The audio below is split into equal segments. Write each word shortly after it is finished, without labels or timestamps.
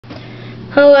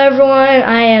Hello everyone,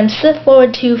 I am Sith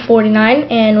Lord 249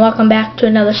 and welcome back to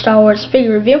another Star Wars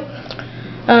figure review.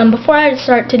 Before I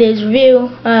start today's review,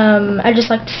 I'd just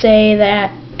like to say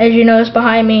that, as you notice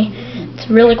behind me, it's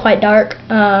really quite dark.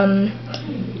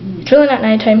 It's really not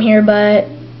nighttime here, but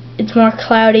it's more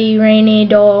cloudy, rainy,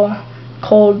 dull,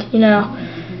 cold, you know,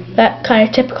 that kind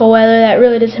of typical weather that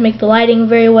really doesn't make the lighting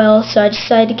very well, so I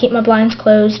decided to keep my blinds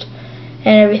closed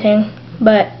and everything.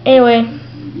 But anyway,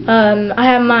 I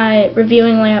have my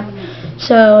reviewing lamp,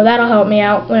 so that'll help me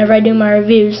out whenever I do my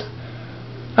reviews.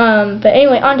 But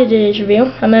anyway, on to today's review.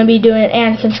 I'm going to be doing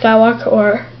Anakin Skywalker,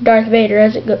 or Darth Vader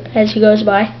as he goes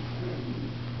by.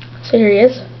 So here he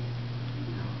is.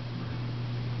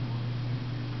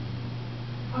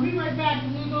 I'll be right back.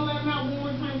 We're going to go let him out one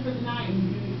more time for the night.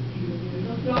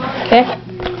 Okay,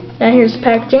 now here's the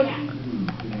packaging.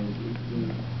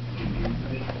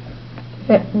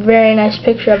 Very nice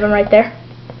picture of him right there.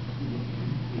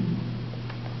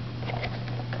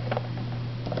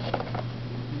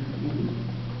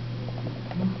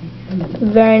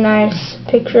 Very nice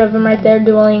picture of him right there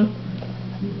dueling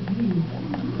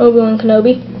Obi-Wan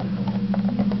Kenobi.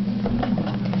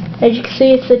 As you can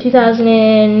see, it's the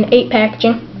 2008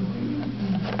 packaging.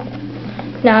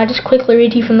 Now I'll just quickly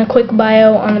read to you from the quick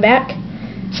bio on the back.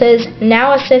 It says,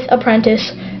 now a Sith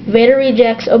apprentice, Vader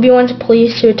rejects Obi-Wan's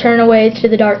pleas to turn away to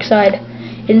the dark side.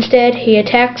 Instead, he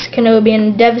attacks Kenobi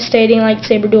in a devastating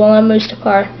lightsaber duel on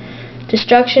Mustafar.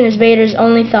 Destruction is Vader's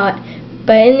only thought,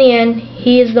 but in the end,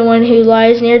 he is the one who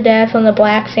lies near death on the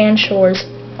black sand shores.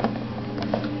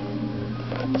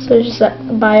 So just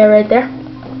that bio right there.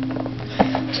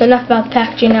 So enough about the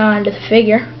packaging, now onto the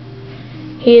figure.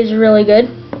 He is really good.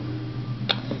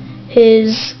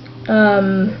 His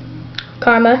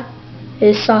karma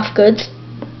is soft goods.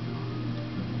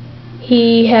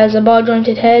 He has a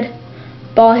ball-jointed head,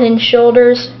 ball-hinged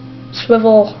shoulders,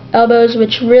 swivel elbows,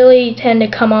 which really tend to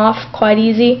come off quite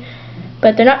easy,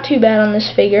 but they're not too bad on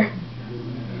this figure.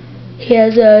 He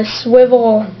has a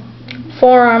swivel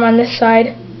forearm on this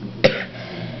side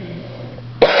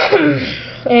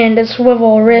and a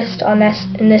swivel wrist on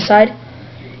this side.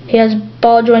 He has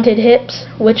ball-jointed hips,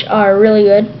 which are really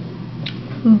good,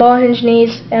 ball-hinged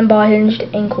knees, and ball-hinged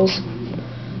ankles.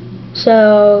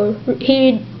 So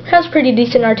he has pretty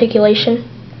decent articulation,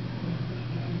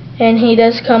 and he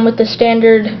does come with the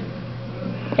standard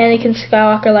Anakin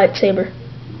Skywalker lightsaber.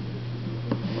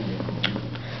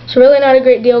 So really not a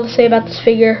great deal to say about this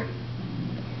figure.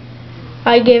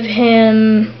 I give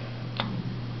him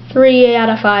 3 out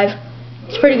of 5.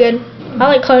 It's pretty good. I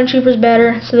like clone troopers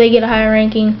better, so they get a higher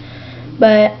ranking,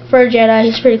 but for a Jedi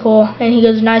he's pretty cool, and he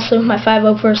goes nicely with my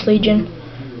 501st Legion,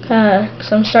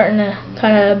 because I'm starting to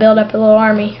kind of build up a little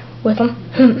army with him.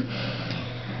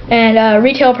 And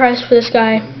retail price for this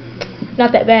guy,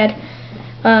 not that bad.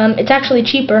 It's actually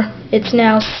cheaper. It's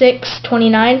now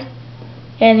 $6.29,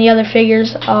 and the other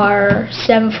figures are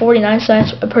 $7.49, so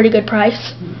that's a pretty good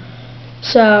price.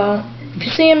 So if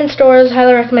you see him in stores, I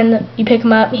highly recommend that you pick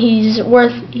him up. He's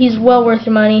well worth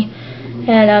your money,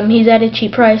 and he's at a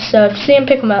cheap price. So if you see him,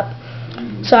 pick him up.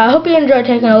 So I hope you enjoyed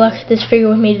taking a look at this figure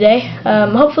with me today.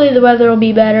 Hopefully the weather will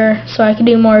be better so I can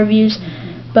do more reviews.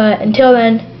 But until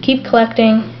then, keep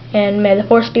collecting, and may the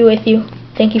Force be with you.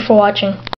 Thank you for watching.